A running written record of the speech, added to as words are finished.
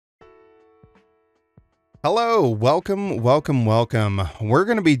Hello, welcome. We're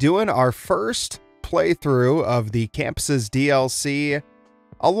going to be doing our first playthrough of the Campuses DLC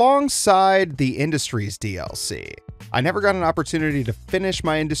alongside the Industries DLC. I never got an opportunity to finish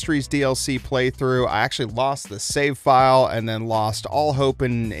my Industries DLC playthrough. I actually lost the save file and then lost all hope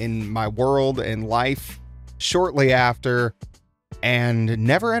in my world and life shortly after and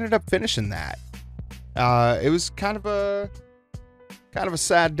never ended up finishing that. It was kind of a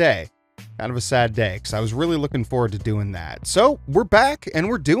sad day. Kind of a sad day because I was really looking forward to doing that. So we're back and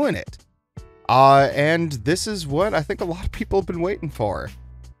we're doing it. And this is what I think a lot of people have been waiting for.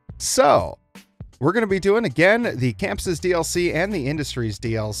 So we're going to be doing again the Campuses DLC and the Industries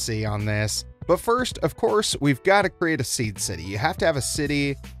DLC on this. But first, of course, we've got to create a seed city. You have to have a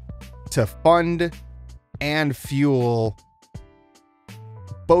city to fund and fuel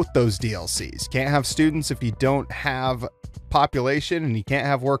both those DLCs. Can't have students if you don't have population, and you can't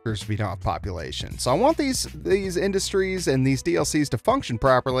have workers if you don't have population. So I want these industries and these DLCs to function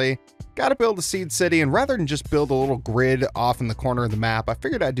properly. Got to build a seed city, and rather than just build a little grid off in the corner of the map, I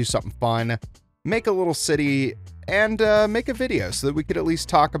figured I'd do something fun, make a little city, and make a video so that we could at least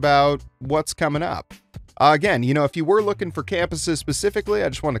talk about what's coming up. Again, you know, if you were looking for campuses specifically, I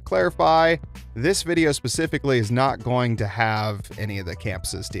just want to clarify, this video specifically is not going to have any of the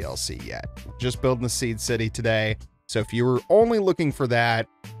campuses DLC yet. Just building the seed city today. So if you were only looking for that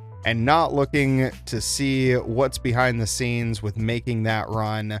and not looking to see what's behind the scenes with making that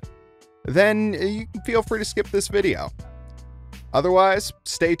run, then you can feel free to skip this video. Otherwise,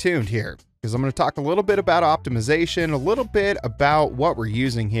 stay tuned here because I'm going to talk a little bit about optimization, a little bit about what we're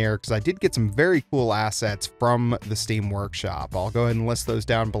using here, because I did get some very cool assets from the Steam Workshop. I'll go ahead and list those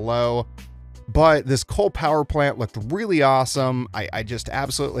down below. But this coal power plant looked really awesome. I just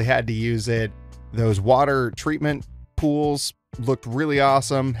absolutely had to use it. Those water treatment pools looked really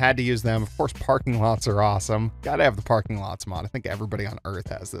awesome. Had to use them. Of course, parking lots are awesome. Gotta have the parking lots mod. I think everybody on Earth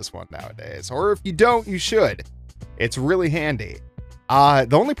has this one nowadays. Or if you don't, you should. It's really handy. The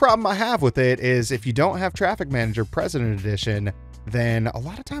only problem I have with it is if you don't have Traffic Manager President Edition, then a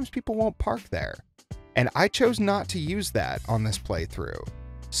lot of times people won't park there. And I chose not to use that on this playthrough.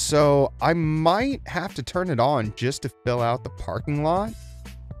 So I might have to turn it on just to fill out the parking lot.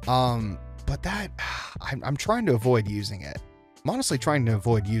 But that, I'm trying to avoid using it. I'm honestly trying to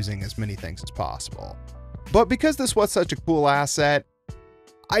avoid using as many things as possible. But because this was such a cool asset,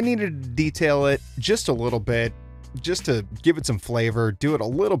 I needed to detail it just a little bit, just to give it some flavor, do it a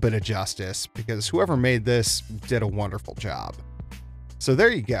little bit of justice, because whoever made this did a wonderful job. So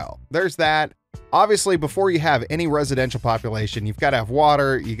there you go. There's that. Obviously, before you have any residential population, you've got to have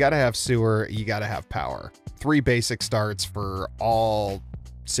water, you got to have sewer, you got to have power. 3 basic starts for all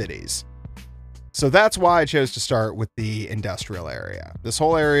cities. So that's why I chose to start with the industrial area. This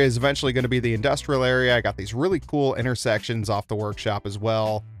whole area is eventually going to be the industrial area. I got these really cool intersections off the workshop as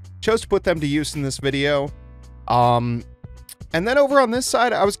well. Chose to put them to use in this video. And then over on this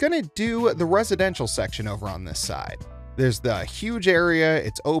side, I was going to do the residential section over on this side. There's the huge area.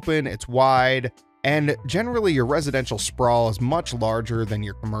 It's open, it's wide, and generally your residential sprawl is much larger than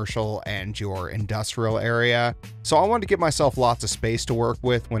your commercial and your industrial area. So I wanted to give myself lots of space to work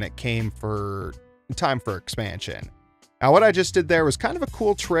with when it came for time for expansion. Now what I just did there was kind of a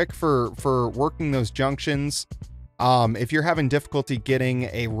cool trick for working those junctions. If you're having difficulty getting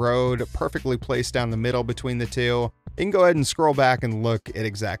a road perfectly placed down the middle between the two, you can go ahead and scroll back and look at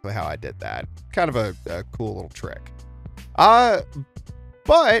exactly how I did that. Kind of a cool little trick.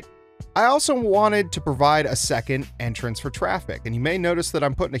 But I also wanted to provide a second entrance for traffic, and you may notice that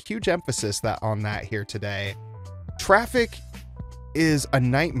I'm putting a huge emphasis on that here today. Traffic is a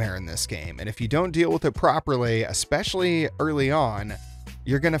nightmare in this game, and if you don't deal with it properly, especially early on,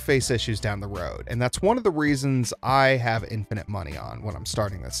 you're going to face issues down the road. And that's one of the reasons I have infinite money on when I'm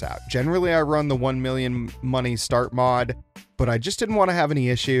starting this out. Generally, I run the 1 million money start mod, but I just didn't want to have any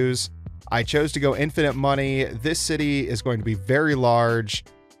issues. I chose to go infinite money. This city is going to be very large.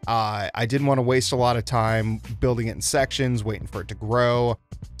 I didn't want to waste a lot of time building it in sections, waiting for it to grow.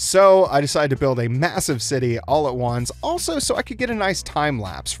 So I decided to build a massive city all at once. Also, so I could get a nice time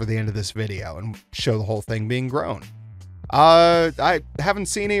lapse for the end of this video and show the whole thing being grown. I haven't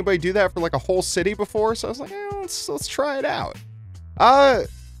seen anybody do that for like a whole city before. So I was like, let's try it out.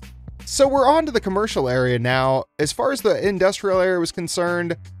 So we're on to the commercial area now. As far as the industrial area was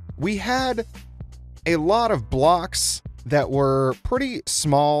concerned, we had a lot of blocks that were pretty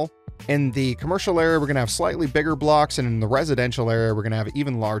small. In the commercial area, we're going to have slightly bigger blocks, and in the residential area, we're going to have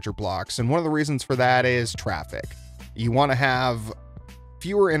even larger blocks. And one of the reasons for that is traffic. You want to have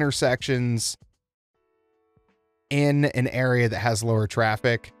fewer intersections in an area that has lower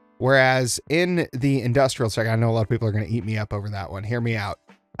traffic. Whereas in the industrial section, I know a lot of people are going to eat me up over that one. Hear me out.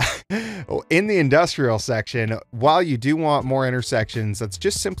 In the industrial section, while you do want more intersections, that's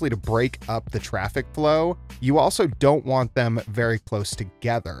just simply to break up the traffic flow. You also don't want them very close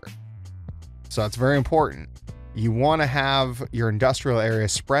together. So it's very important. You want to have your industrial area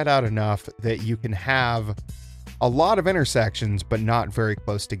spread out enough that you can have a lot of intersections, but not very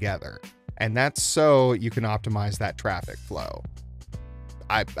close together. And that's so you can optimize that traffic flow.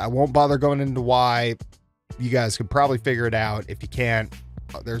 I won't bother going into why. You guys could probably figure it out. If you can't,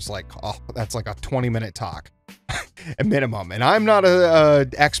 there's like, oh, that's like a 20-minute talk at minimum. And I'm not a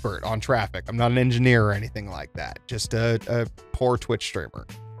expert on traffic. I'm not an engineer or anything like that. Just a poor Twitch streamer.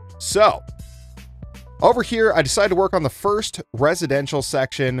 So over here, I decided to work on the first residential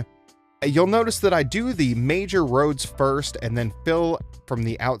section. You'll notice that I do the major roads first and then fill from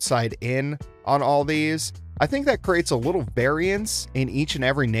the outside in on all these. I think that creates a little variance in each and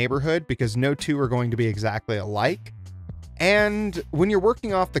every neighborhood because no two are going to be exactly alike. And when you're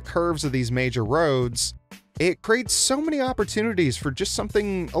working off the curves of these major roads, it creates so many opportunities for just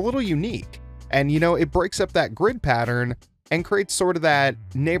something a little unique. And, you know, it breaks up that grid pattern and creates sort of that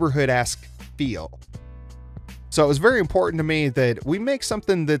neighborhood-esque feel. So it was very important to me that we make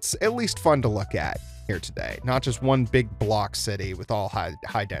something that's at least fun to look at here today, not just one big block city with all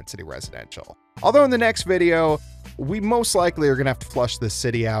high density residential. Although in the next video, we most likely are gonna have to flush this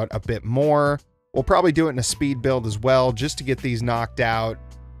city out a bit more. We'll probably do it in a speed build as well, just to get these knocked out.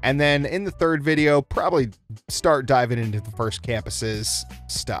 And then in the third video, probably start diving into the first campus's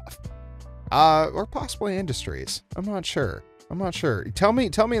stuff. Or possibly industries. I'm not sure. Tell me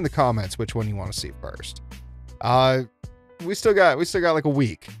in the comments which one you want to see first. We still got like a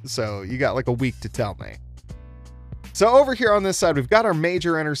week. So you got like a week to tell me. So over here on this side, we've got our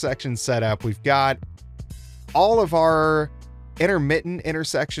major intersections set up. We've got all of our intermittent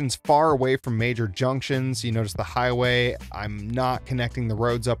intersections far away from major junctions. You notice the highway, I'm not connecting the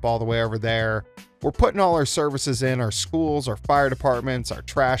roads up all the way over there. We're putting all our services in, our schools, our fire departments, our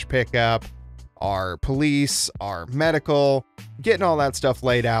trash pickup, our police, our medical, getting all that stuff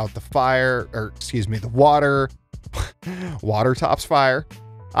laid out. The water, water tops fire.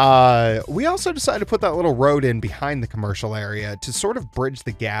 We also decided to put that little road in behind the commercial area to sort of bridge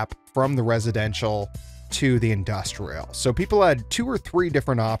the gap from the residential to the industrial. So people had 2 or 3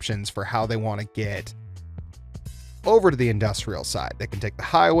 different options for how they want to get over to the industrial side. They can take the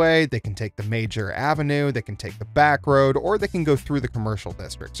highway, they can take the major avenue, they can take the back road, or they can go through the commercial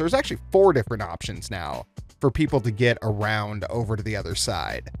district. So there's actually 4 different options now for people to get around over to the other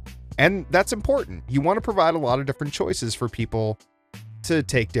side. And that's important. You want to provide a lot of different choices for people to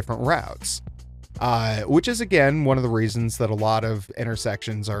take different routes. Which is, again, one of the reasons that a lot of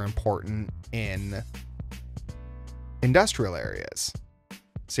intersections are important in industrial areas.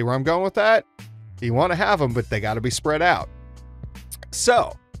 See where I'm going with that? You want to have them, but they got to be spread out.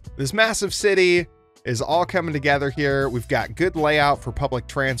 So this massive city is all coming together here. We've got good layout for public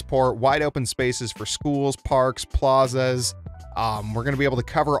transport, wide open spaces for schools, parks, plazas. We're going to be able to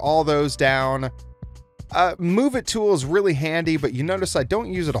cover all those down. Move it tool is really handy, but you notice I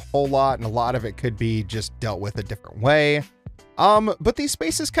don't use it a whole lot, and a lot of it could be just dealt with a different way. But these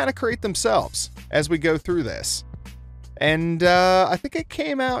spaces kind of create themselves as we go through this. And I think it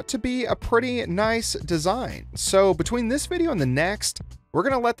came out to be a pretty nice design. So between this video and the next, we're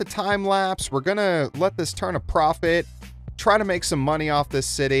going to let the time lapse. We're going to let this turn a profit, try to make some money off this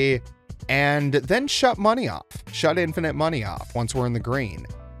city, and then shut infinite money off once we're in the green.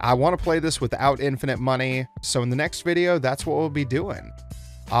 I want to play this without infinite money. So in the next video, that's what we'll be doing.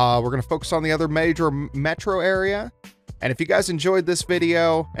 We're going to focus on the other major metro area. And if you guys enjoyed this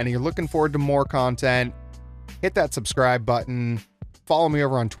video and you're looking forward to more content, hit that subscribe button, follow me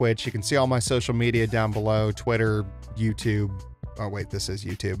over on Twitch. You can see all my social media down below, Twitter, YouTube. Oh wait, this is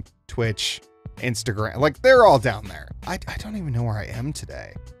YouTube, Twitch, Instagram. Like, they're all down there. I don't even know where I am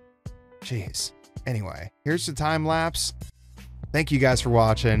today. Jeez. Anyway, here's the time lapse. Thank you guys for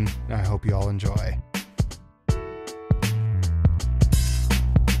watching. I hope you all enjoy.